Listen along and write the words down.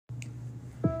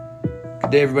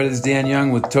Good day, everybody. This is Dan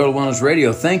Young with Total Wellness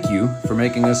Radio. Thank you for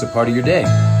making us a part of your day.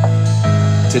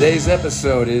 Today's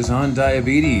episode is on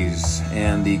diabetes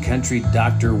and the Country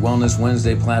Doctor Wellness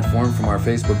Wednesday platform from our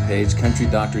Facebook page, Country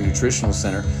Doctor Nutritional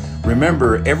Center.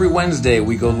 Remember, every Wednesday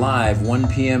we go live 1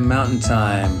 p.m. Mountain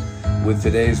Time with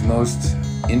today's most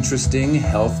interesting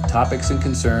health topics and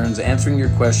concerns, answering your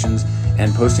questions,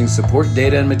 and posting support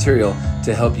data and material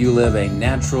to help you live a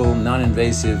natural,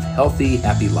 non-invasive, healthy,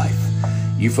 happy life.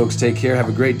 You folks take care, have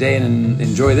a great day, and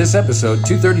enjoy this episode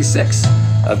 236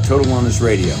 of Total Wellness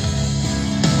Radio.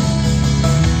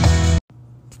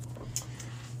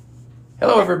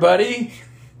 Hello, everybody.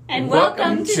 And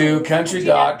welcome to Country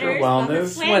Doctor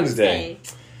Wellness Wednesday.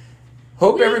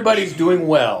 Hope everybody's doing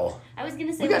well. I was going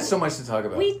to say... We got so much to talk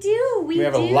about. We do. We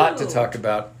have a lot to talk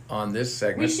about on this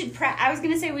segment. I was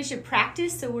going to say we should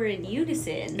practice so we're in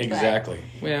unison. Exactly.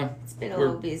 Well, it's been a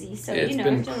little busy, so it's I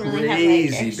been don't really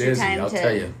crazy have extra busy, time I'll to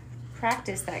tell you.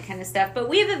 Practice that kind of stuff. But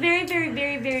we have a very, very,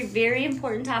 very, very, very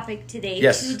important topic today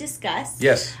to discuss.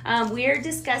 Yes. We are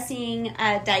discussing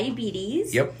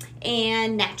diabetes. Yep.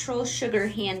 And natural sugar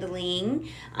handling.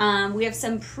 We have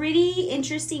some pretty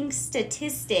interesting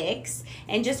statistics,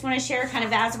 and just want to share kind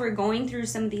of as we're going through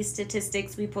some of these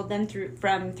statistics, we pulled them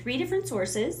from 3 different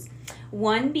sources,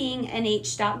 one being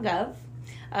nh.gov,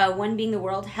 one being the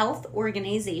World Health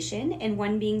Organization, and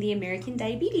one being the American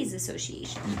Diabetes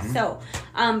Association. Mm-hmm. So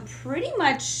pretty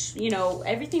much,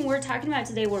 everything we're talking about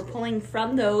today, we're pulling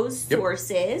from those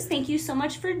sources. Thank you so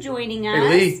much for joining us. Hey,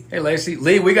 Lee. Hey, Lacey.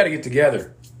 Lee, we got to get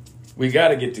together. We got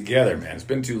to get together, man. It's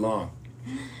been too long.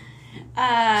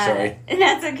 Sorry.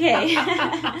 That's okay.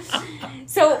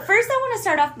 So first I want to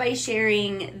start off by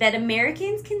sharing that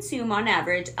Americans consume on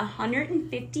average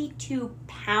 152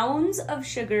 pounds of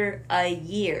sugar a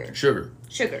year. Sugar.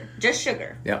 Just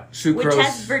sugar. Yeah. Sucrose. Which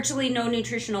has virtually no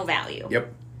nutritional value.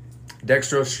 Yep.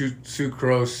 Dextrose,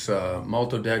 sucrose,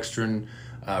 maltodextrin,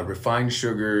 refined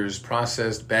sugars,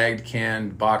 processed, bagged,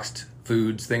 canned, boxed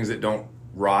foods, things that don't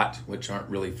rot, which aren't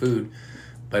really food,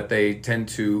 but they tend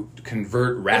to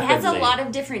convert rapidly. It has a lot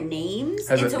of different names.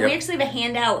 We actually have a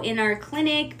handout in our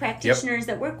clinic. Practitioners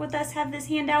that work with us have this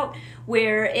handout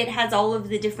where it has all of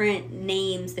the different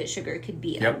names that sugar could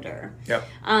be under. Yep.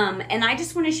 And I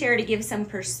just want to share, to give some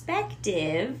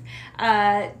perspective,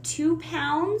 2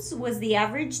 pounds was the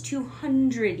average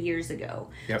 200 years ago.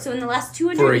 Yep. So in the last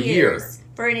 200 years,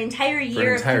 for an entire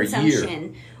year of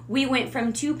consumption, we went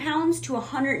from 2 pounds to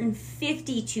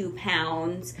 152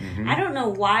 pounds. Mm-hmm. I don't know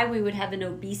why we would have an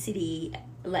obesity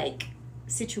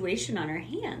situation on our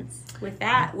hands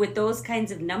with those kinds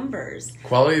of numbers.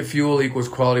 Quality of fuel equals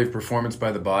quality of performance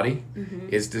by the body. Mm-hmm.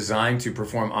 It's designed to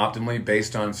perform optimally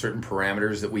based on certain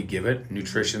parameters that we give it.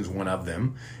 Nutrition's one of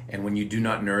them. And when you do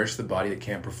not nourish the body, it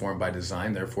can't perform by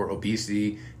design. Therefore,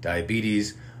 obesity,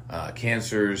 diabetes,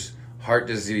 cancers, heart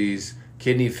disease,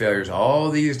 kidney failures,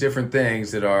 all these different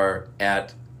things that are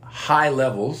at high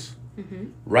levels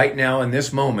right now in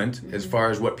this moment, as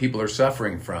far as what people are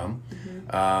suffering from,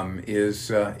 is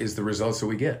the results that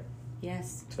we get.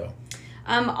 Yes. So.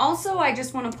 Also, I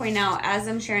just want to point out, as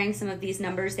I'm sharing some of these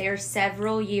numbers, they are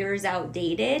several years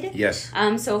outdated. Yes.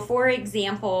 So, for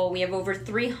example, we have over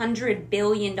 $300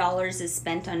 billion is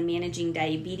spent on managing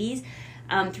diabetes.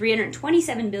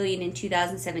 $327 billion in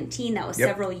 2017. That was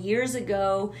several years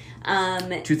ago.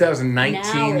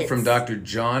 2019 from Dr.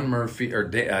 John Murphy, or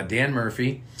Dan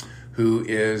Murphy, who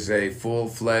is a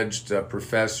full-fledged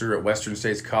professor at Western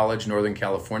States College, Northern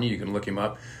California. You can look him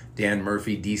up,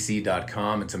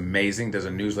 danmurphydc.com. It's amazing. Does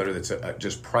a newsletter that's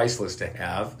just priceless to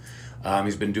have.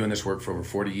 He's been doing this work for over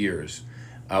 40 years.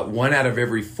 1 out of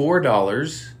every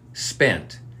 $4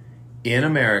 spent in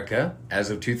America as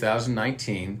of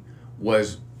 2019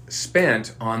 was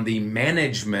spent on the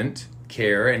management,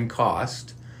 care, and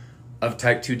cost of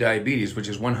type 2 diabetes, which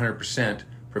is 100%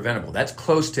 preventable. That's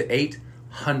close to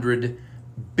 $800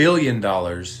 billion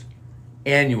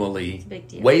annually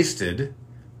wasted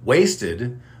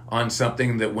on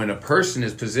something that, when a person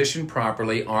is positioned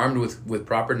properly, armed with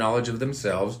proper knowledge of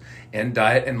themselves and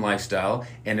diet and lifestyle,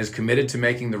 and is committed to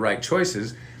making the right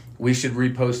choices. We should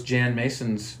repost Jan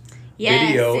Mason's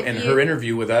video and her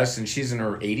interview with us, and she's in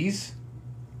her 80s,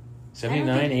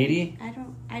 79, 80.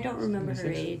 I don't remember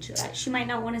her age. She might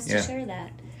not want us to share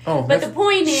that. Oh, but the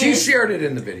point is, she shared it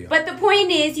in the video. But the point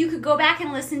is, you could go back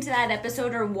and listen to that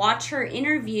episode or watch her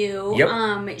interview.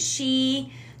 Yep.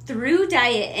 She, through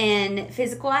diet and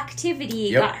physical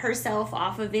activity, got herself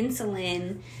off of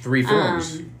insulin. 3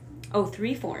 forms.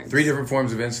 3 forms. 3 different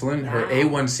forms of insulin. Wow. Her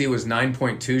A1C was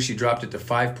 9.2. She dropped it to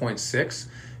 5.6.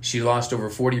 She lost over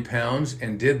 40 pounds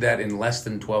and did that in less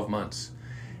than 12 months.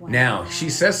 Wow. Now,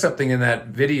 she says something in that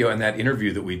video and that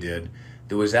interview that we did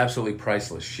that was absolutely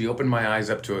priceless. She opened my eyes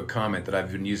up to a comment that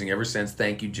I've been using ever since.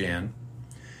 Thank you, Jan.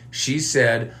 She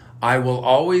said, I will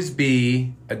always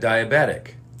be a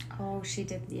diabetic. Oh, she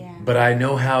did, yeah. But I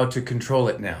know how to control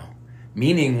it now.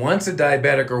 Meaning, once a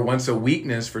diabetic or once a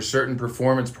weakness for certain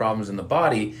performance problems in the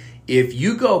body, if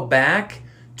you go back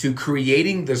to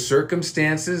creating the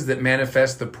circumstances that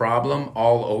manifest the problem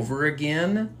all over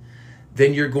again,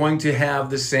 then you're going to have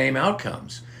the same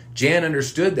outcomes. Jan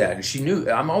understood that, and she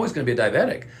knew, I'm always going to be a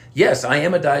diabetic. Yes, I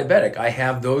am a diabetic. I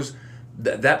have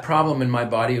that problem in my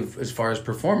body as far as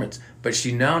performance, but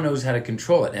she now knows how to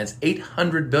control it. And it's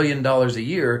 $800 billion a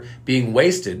year being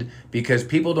wasted because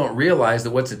people don't realize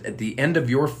that what's at the end of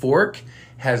your fork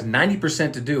has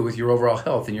 90% to do with your overall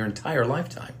health in your entire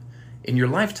lifetime. In your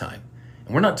lifetime.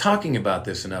 And we're not talking about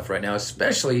this enough right now,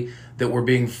 especially that we're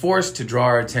being forced to draw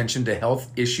our attention to health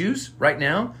issues right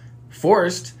now.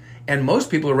 Forced. And most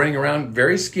people are running around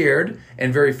very scared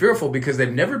and very fearful because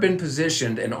they've never been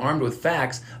positioned and armed with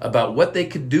facts about what they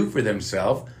could do for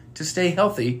themselves to stay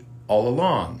healthy all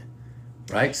along.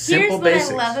 Right? Simple basics.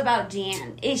 Here's what I love about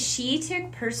Jan is she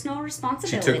took personal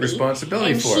responsibility. She took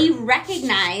responsibility for it. And she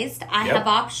recognized I have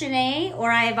option A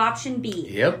or I have option B.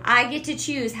 Yep. I get to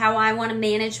choose how I want to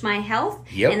manage my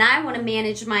health. Yep. And I want to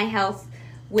manage my health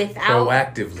without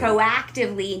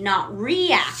proactively, not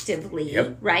reactively,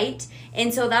 yep. Right?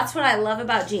 And so that's what I love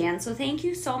about Jan. So thank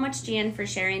you so much, Jan, for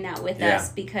sharing that with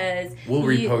us because we'll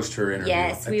repost her interview.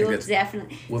 Yes, we will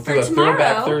definitely. We'll do a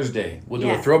Throwback Thursday. We'll do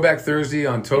a Throwback Thursday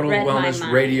on Total Wellness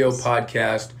Radio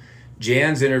podcast.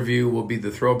 Jan's interview will be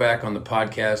the throwback on the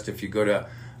podcast. If you go to,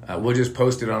 we'll just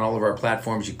post it on all of our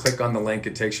platforms. You click on the link,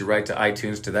 it takes you right to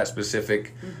iTunes to that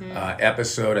specific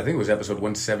episode. I think it was episode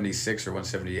 176 or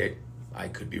 178. I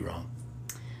could be wrong.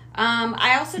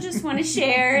 I also just want to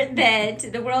share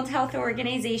that the World Health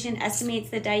Organization estimates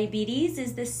that diabetes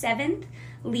is the 7th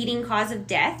leading cause of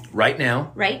death. Right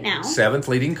now. 7th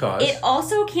leading cause. It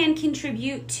also can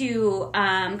contribute to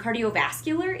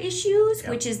cardiovascular issues,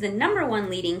 which is the number 1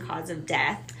 leading cause of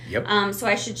death. Yep. So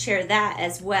I should share that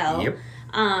as well. Yep.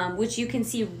 Which you can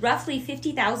see roughly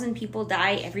 50,000 people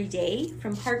die every day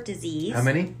from heart disease. How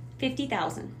many?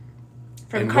 50,000.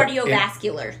 From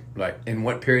cardiovascular. Right. In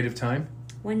what period of time?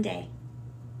 1 day.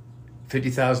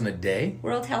 50,000 a day?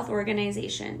 World Health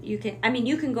Organization. You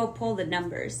can go pull the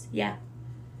numbers. Yeah.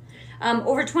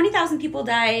 Over 20,000 people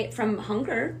die from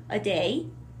hunger a day.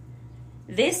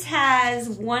 This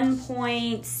has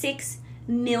 1.6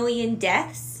 million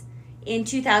deaths in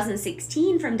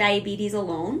 2016 from diabetes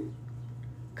alone.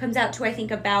 Comes out to, I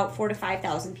think, about 4,000 to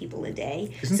 5,000 people a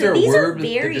day. Isn't there a word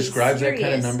that describes that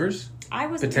kind of numbers?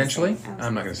 Potentially?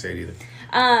 I'm not going to say it either.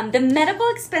 The medical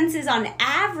expenses on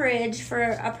average for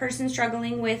a person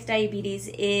struggling with diabetes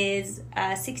is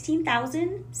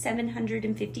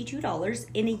 $16,752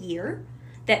 in a year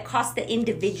that costs the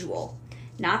individual,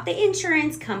 not the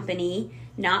insurance company,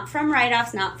 not from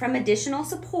write-offs, not from additional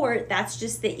support. That's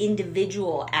just the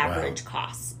individual average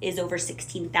cost is over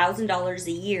 $16,000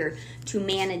 a year to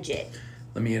manage it.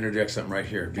 Let me interject something right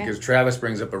here because Travis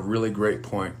brings up a really great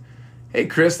point. Hey,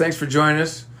 Chris, thanks for joining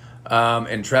us.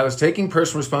 And Travis, taking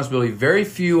personal responsibility, very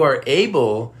few are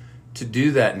able to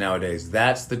do that nowadays.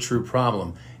 That's the true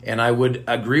problem. And I would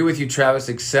agree with you, Travis,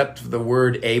 except the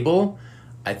word able.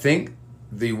 I think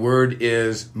the word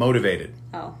is motivated.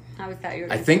 Oh, I thought you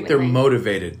were. I think they're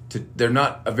motivated. They're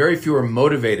not. Very few are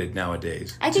motivated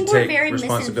nowadays. I think we're very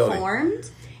misinformed.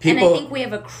 And I think we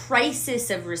have a crisis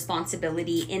of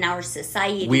responsibility in our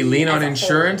society. We lean on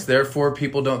insurance, therefore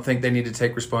people don't think they need to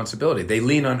take responsibility. They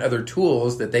lean on other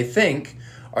tools that they think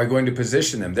are going to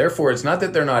position them. Therefore, it's not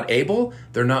that they're not able,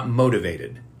 they're not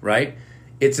motivated, right?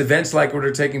 It's events like what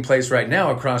are taking place right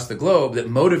now across the globe that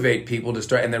motivate people to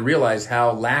start and then realize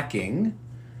how lacking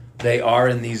they are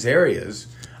in these areas.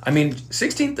 I mean,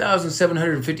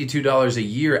 $16,752 a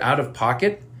year out of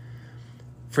pocket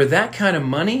for that kind of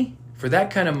money. For that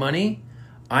kind of money,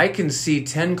 I can see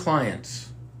 10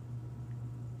 clients,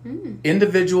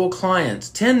 individual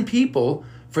clients, 10 people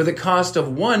for the cost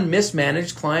of one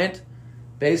mismanaged client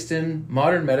based in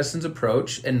modern medicine's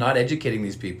approach and not educating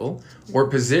these people or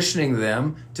positioning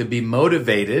them to be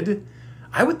motivated.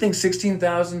 I would think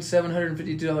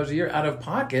 $16,752 a year out of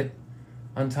pocket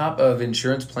on top of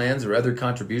insurance plans or other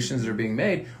contributions that are being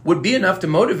made would be enough to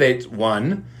motivate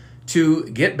one to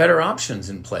get better options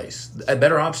in place,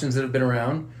 better options that have been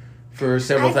around for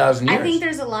several thousand years. I think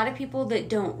there's a lot of people that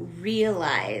don't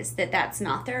realize that that's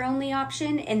not their only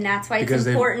option, and that's why it's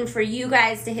important for you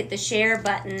guys to hit the share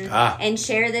button and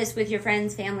share this with your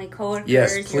friends, family, coworkers, your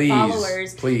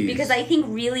followers. Please. Because I think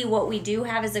really what we do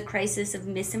have is a crisis of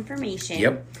misinformation.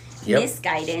 Yep.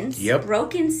 misguidance,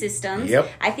 broken systems.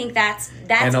 I think that's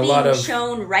being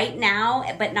shown right now,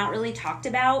 but not really talked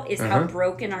about, is how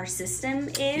broken our system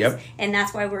is. And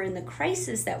that's why we're in the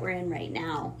crisis that we're in right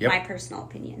now, my personal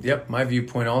opinion. My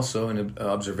viewpoint also and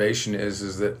observation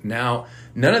is that now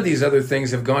none of these other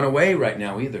things have gone away right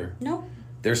now either. Nope.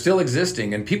 They're still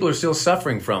existing, and people are still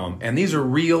suffering from them. And these are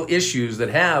real issues that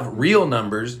have real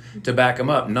numbers to back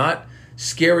them up. Not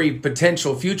scary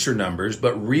potential future numbers,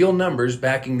 but real numbers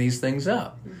backing these things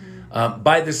up.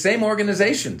 By the same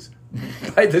organizations.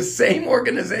 By the same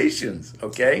organizations,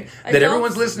 okay? That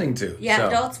everyone's listening to.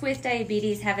 Adults with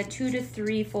diabetes have a 2 to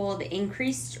 3-fold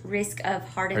increased risk of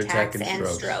heart attacks and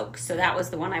stroke. So that was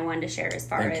the one I wanted to share as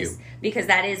far as, because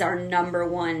that is our number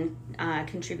one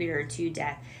contributor to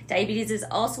death. Diabetes is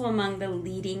also among the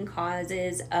leading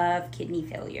causes of kidney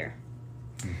failure.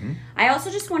 I also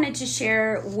just wanted to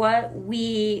share what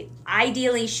we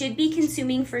ideally should be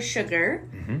consuming for sugar.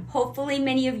 Hopefully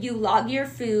many of you log your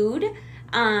food.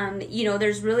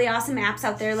 There's really awesome apps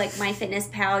out there like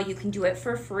MyFitnessPal. You can do it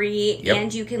for free,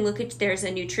 and you can look at, there's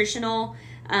a nutritional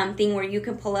thing where you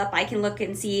can pull up. I can look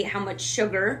and see how much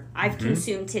sugar I've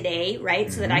consumed today,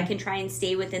 right? So that I can try and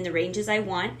stay within the ranges I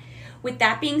want. With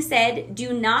that being said,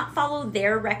 do not follow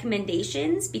their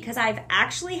recommendations, because I've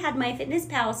actually had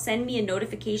MyFitnessPal send me a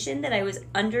notification that I was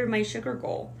under my sugar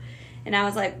goal. And I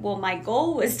was like, well, my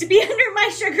goal was to be under my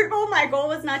sugar goal. My goal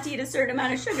was not to eat a certain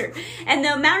amount of sugar. And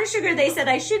the amount of sugar they said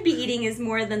I should be eating is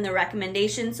more than the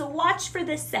recommendation. So watch for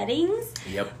the settings.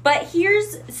 But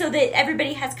so that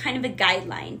everybody has kind of a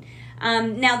guideline.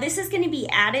 Now, this is going to be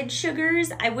added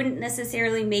sugars. I wouldn't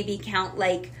necessarily maybe count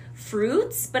like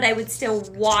fruits, but I would still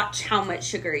watch how much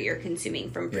sugar you're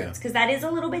consuming from fruits, because that is a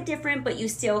little bit different, but you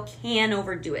still can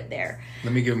overdo it there.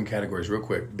 Let me give them categories real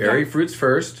quick. Berry fruits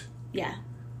first.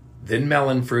 Then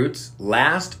melon fruits.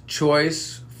 Last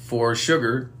choice for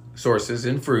sugar sources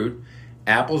in fruit: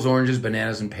 apples, oranges,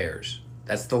 bananas, and pears.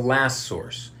 That's the last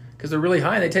source, because they're really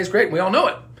high and they taste great, and we all know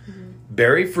it.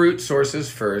 Berry fruit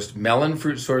sources first, melon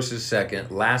fruit sources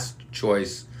second. Last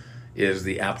choice is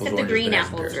the apples, oranges, the green bananas,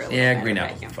 apples and pears. really Green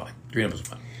apples are fine. Green apples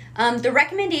are fine. The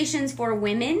recommendations for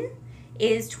women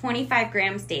is 25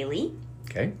 grams daily.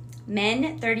 Okay.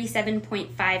 Men,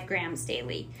 37.5 grams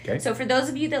daily. Okay. So for those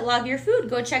of you that log your food,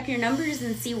 go check your numbers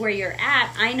and see where you're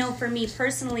at. I know for me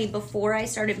personally, before I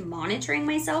started monitoring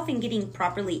myself and getting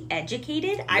properly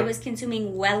educated, I was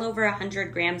consuming well over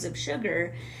 100 grams of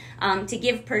sugar. To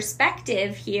give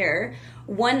perspective here,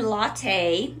 one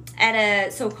latte at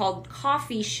a so-called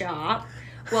coffee shop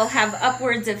will have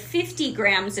upwards of 50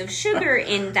 grams of sugar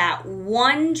in that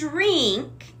one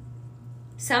drink,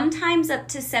 sometimes up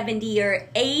to 70 or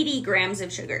 80 grams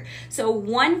of sugar. So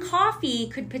one coffee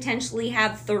could potentially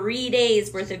have 3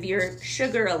 days worth of your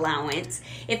sugar allowance.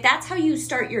 If that's how you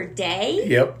start your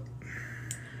day,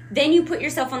 then you put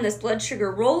yourself on this blood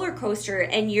sugar roller coaster,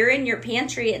 and you're in your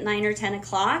pantry at 9 or 10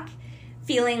 o'clock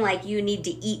feeling like you need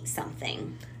to eat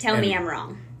something. Tell me I'm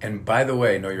wrong. And by the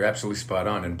way, no, you're absolutely spot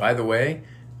on. And by the way,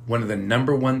 one of the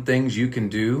number one things you can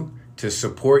do to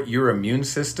support your immune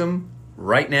system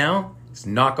right now is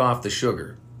knock off the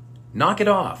sugar. Knock it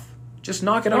off. Just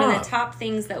knock it off. One of the top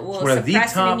things that will suppress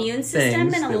the immune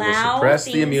system and allow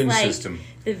things like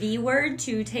the V word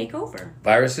to take over.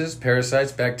 Viruses,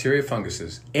 parasites, bacteria,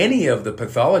 funguses. Any of the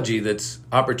pathology that's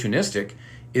opportunistic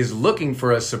is looking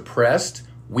for a suppressed,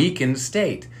 weakened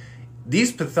state.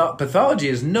 These pathology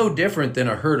is no different than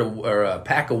a herd of, or a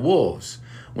pack of wolves.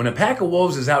 When a pack of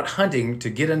wolves is out hunting to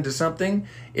get into something,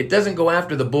 it doesn't go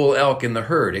after the bull elk in the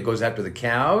herd. It goes after the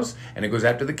cows, and it goes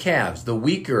after the calves, the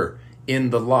weaker in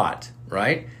the lot,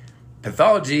 right?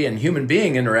 Pathology and human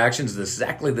being interactions is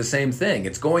exactly the same thing.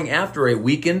 It's going after a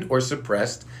weakened or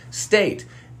suppressed state.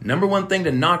 Number one thing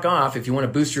to knock off if you want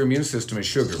to boost your immune system is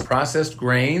sugar. Processed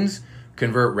grains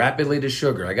convert rapidly to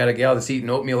sugar. I got a gal that's eating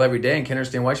oatmeal every day and can't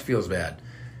understand why she feels bad.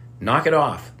 Knock it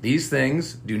off. These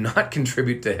things do not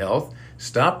contribute to health.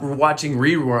 Stop watching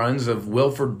reruns of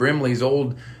Wilford Brimley's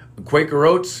old Quaker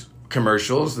Oats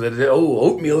commercials that,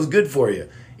 oatmeal is good for you.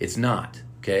 It's not,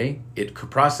 okay? It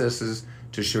processes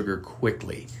to sugar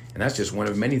quickly. And that's just one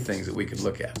of many things that we could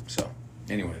look at. So,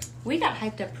 anyways. We got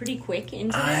hyped up pretty quick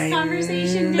into this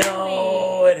conversation, didn't we?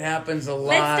 No, it happens a lot.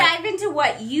 Let's dive into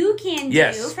what you can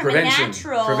do from a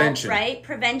natural, right?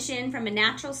 Prevention from a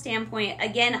natural standpoint.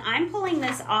 Again, I'm pulling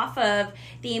this off of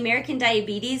the American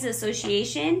Diabetes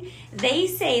Association. They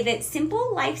say that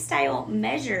simple lifestyle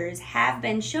measures have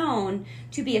been shown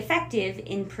to be effective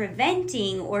in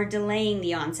preventing or delaying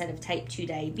the onset of type 2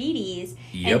 diabetes.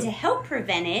 And to help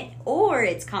prevent it or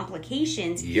its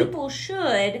complications, people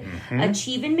should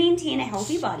achieve and maintain a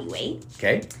healthy body weight.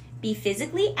 Okay. Be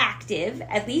physically active,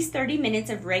 at least 30 minutes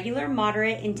of regular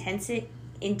moderate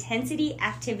intensity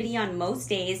activity on most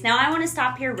days. Now, I want to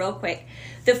stop here real quick.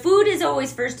 The food is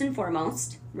always first and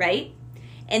foremost, right?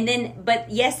 And then,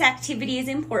 but yes, activity is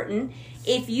important.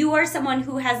 If you are someone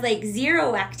who has like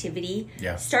zero activity,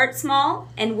 start small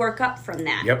and work up from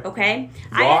that. Yep. Okay?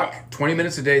 Walk 20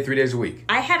 minutes a day, 3 days a week.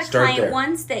 I had a client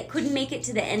once that couldn't make it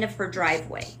to the end of her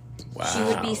driveway. Wow. She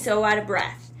would be so out of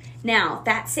breath. Now,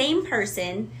 that same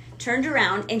person turned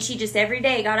around and she just every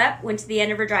day got up, went to the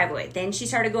end of her driveway. Then she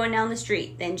started going down the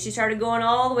street. Then she started going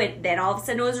all the way. Then all of a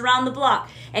sudden it was around the block.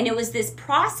 And it was this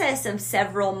process of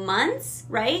several months,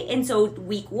 right? And so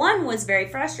week 1 was very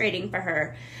frustrating for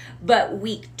her. But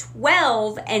week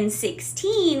 12 and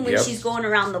 16, when she's going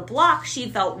around the block, she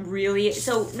felt really...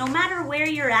 So no matter where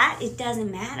you're at, it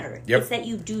doesn't matter. It's that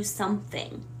you do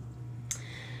something.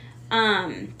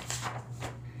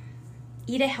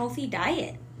 Eat a healthy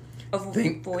diet.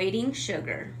 Avoiding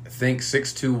sugar. Think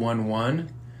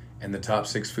 6211 and the top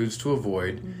 6 foods to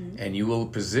avoid, and you will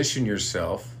position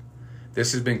yourself.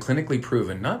 This has been clinically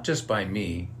proven, not just by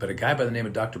me, but a guy by the name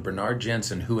of Dr. Bernard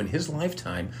Jensen, who in his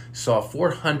lifetime saw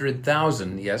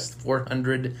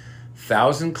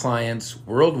 400,000 clients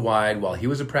worldwide while he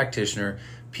was a practitioner,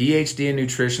 PhD in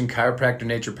nutrition, chiropractor,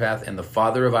 naturopath, and the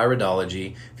father of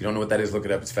iridology. If you don't know what that is, look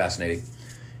it up. It's fascinating.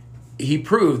 He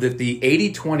proved that the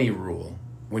 80-20 rule,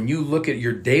 when you look at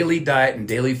your daily diet and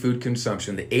daily food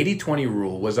consumption, the 80-20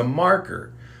 rule was a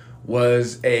marker,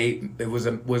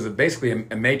 basically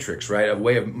a matrix, right? A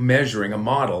way of measuring, a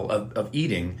model of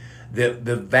eating that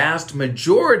the vast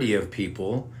majority of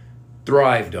people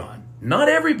thrived on. Not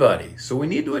everybody. So we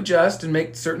need to adjust and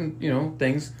make certain,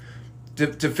 things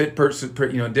to fit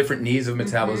different needs of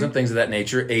metabolism, things of that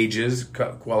nature, ages,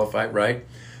 qualify, right?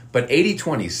 But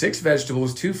 80-20, 6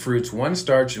 vegetables, 2 fruits, 1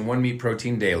 starch, and 1 meat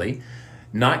protein daily.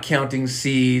 Not counting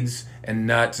seeds and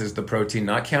nuts as the protein,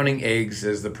 not counting eggs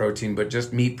as the protein, but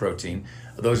just meat protein.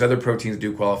 Those other proteins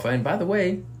do qualify. And by the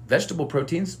way, vegetable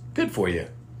protein's good for you.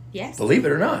 Yes. Believe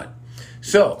it or not.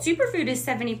 So superfood is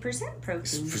 70%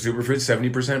 protein. Superfood is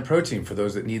 70% protein for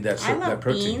those that need that protein. I love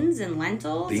beans and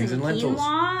lentils.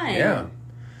 Quinoa yeah.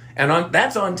 And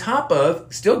that's on top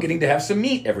of still getting to have some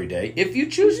meat every day if you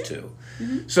choose to.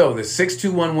 So the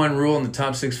 6211 rule and the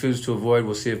top 6 foods to avoid,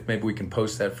 we'll see if maybe we can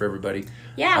post that for everybody.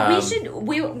 Yeah,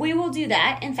 we will do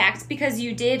that. In fact, because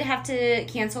you did have to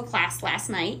cancel class last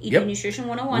night. Eating Nutrition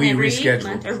 101 every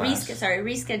month.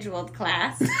 Rescheduled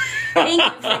class. Thank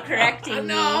you for correcting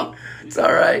me. No, it's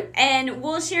all right. And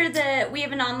we'll share we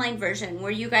have an online version where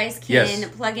you guys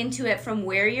can plug into it from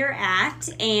where you're at.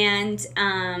 And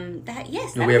that'd be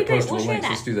great. We'll share that.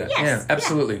 Let's do that. Yes. Yeah,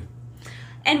 absolutely. Yeah.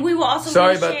 And we will also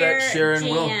sorry about that, Sharon.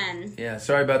 Jan.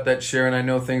 Sorry about that, Sharon. I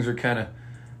know things are kind of...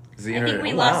 I think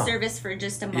we lost service for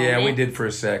just a moment. Yeah, we did for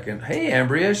a second. Hey,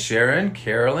 Ambria, Sharon,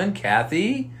 Carolyn,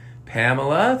 Kathy,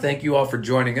 Pamela. Thank you all for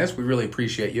joining us. We really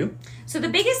appreciate you. So the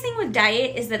biggest thing with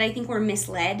diet is that I think we're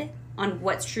misled on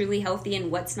what's truly healthy and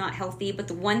what's not healthy. But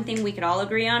the one thing we could all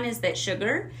agree on is that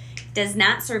sugar does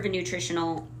not serve a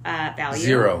nutritional value.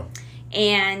 0.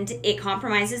 And it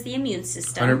compromises the immune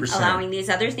system, 100%. Allowing these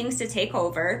other things to take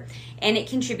over. And it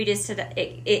contributes to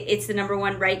it's the number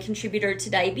 1 contributor to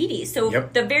diabetes. So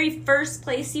the very first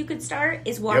place you could start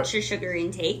is watch your sugar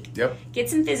intake. Get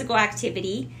some physical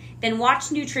activity. Then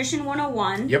watch Nutrition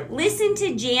 101. Listen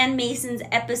to Jan Mason's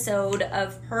episode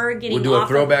of her getting We'll do a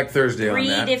throwback Thursday on 3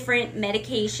 that. different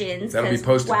medications. That'll be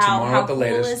posted tomorrow at the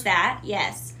latest. How cool is that?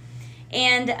 Yes.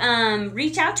 And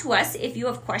reach out to us if you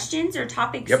have questions or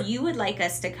topics you would like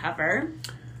us to cover.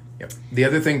 The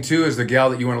other thing, too, is the gal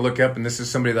that you want to look up, and this is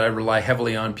somebody that I rely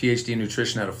heavily on, PhD in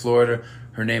nutrition out of Florida.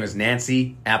 Her name is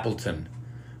Nancy Appleton.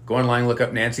 Go online, look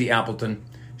up Nancy Appleton.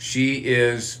 She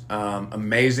is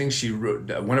amazing. She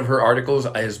wrote, one of her articles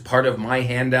is part of my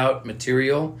handout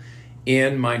material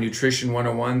in my Nutrition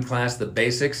 101 class, The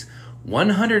Basics.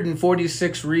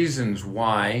 146 reasons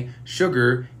why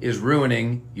sugar is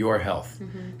ruining your health.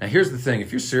 Now, here's the thing.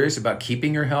 If you're serious about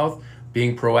keeping your health,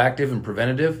 being proactive and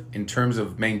preventative in terms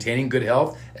of maintaining good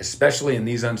health, especially in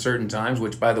these uncertain times,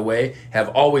 which, by the way, have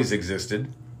always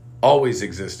existed,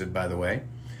 by the way,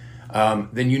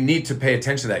 then you need to pay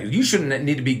attention to that. You shouldn't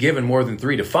need to be given more than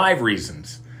 3 to 5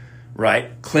 reasons,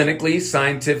 right? Clinically,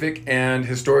 scientific, and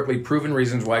historically proven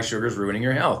reasons why sugar is ruining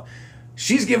your health.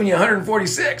 She's giving you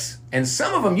 146, and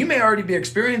some of them you may already be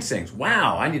experiencing.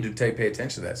 Wow, I need to pay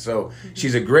attention to that. So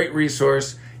she's a great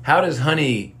resource. How does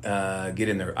honey get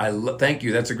in there? Thank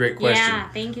you. That's a great question. Yeah,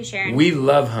 thank you, Sharon. We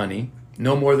love honey.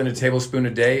 No more than a tablespoon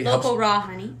a day. Local raw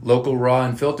honey. Local raw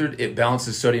unfiltered. It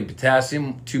balances sodium,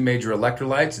 potassium, 2 major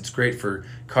electrolytes. It's great for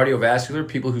cardiovascular,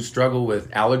 people who struggle with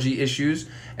allergy issues.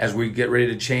 As we get ready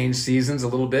to change seasons a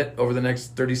little bit over the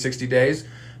next 30, 60 days,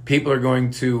 people are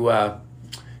going to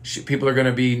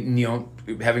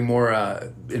be having more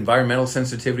environmental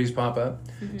sensitivities pop up.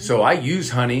 Mm-hmm. So I use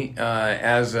honey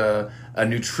as a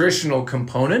nutritional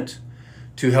component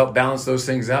to help balance those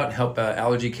things out, help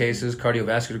allergy cases,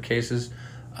 cardiovascular cases.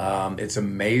 It's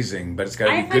amazing, but it's got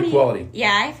to be good quality. Yeah,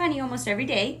 I have honey almost every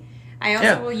day. I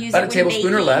also will use it when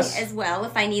baking or less as well.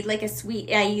 If I need like a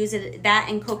sweet, I use that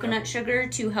and coconut sugar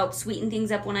to help sweeten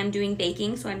things up when I'm doing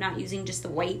baking, so I'm not using just the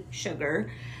white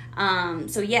sugar.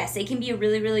 So yes, it can be a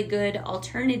really, really good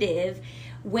alternative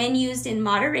when used in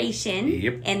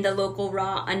moderation, and the local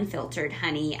raw unfiltered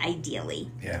honey ideally.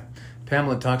 Yeah.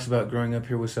 Pamela talks about growing up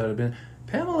here without a bin.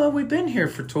 Pamela, we've been here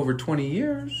for over 20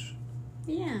 years.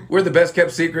 Yeah. We're the best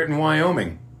kept secret in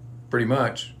Wyoming, pretty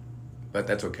much. But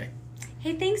that's okay.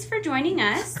 Hey, thanks for joining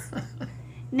us.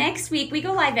 Next week, we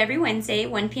go live every Wednesday,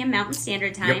 1 p.m. Mountain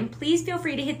Standard Time. Yep. Please feel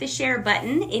free to hit the share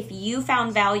button if you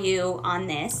found value on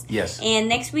this. Yes. And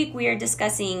next week, we are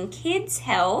discussing kids'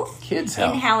 health. Kids'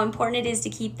 health. And how important it is to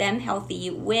keep them healthy,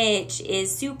 which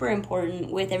is super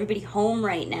important with everybody home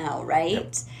right now, right?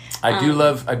 Yep. I do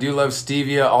love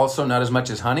stevia also, not as much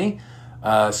as honey.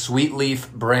 Sweet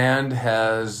Leaf brand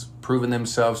has proven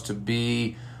themselves to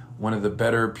be one of the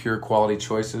better pure quality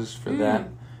choices for that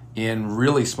in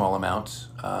really small amounts,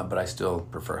 but I still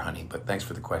prefer honey. But thanks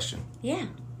for the question. Yeah,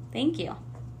 thank you.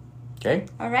 Okay.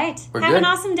 All right. Have an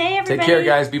awesome day, everybody. Take care,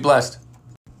 guys. Be blessed.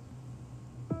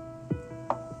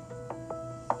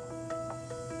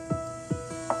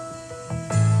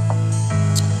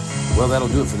 Well, that'll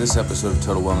do it for this episode of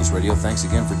Total Wellness Radio. Thanks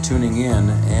again for tuning in.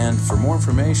 And for more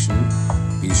information,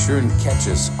 be sure and catch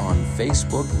us on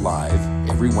Facebook Live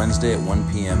every Wednesday at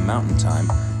 1 p.m. Mountain Time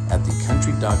at the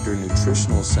Country Doctor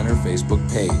Nutritional Center Facebook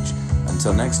page.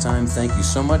 Until next time, thank you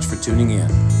so much for tuning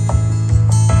in.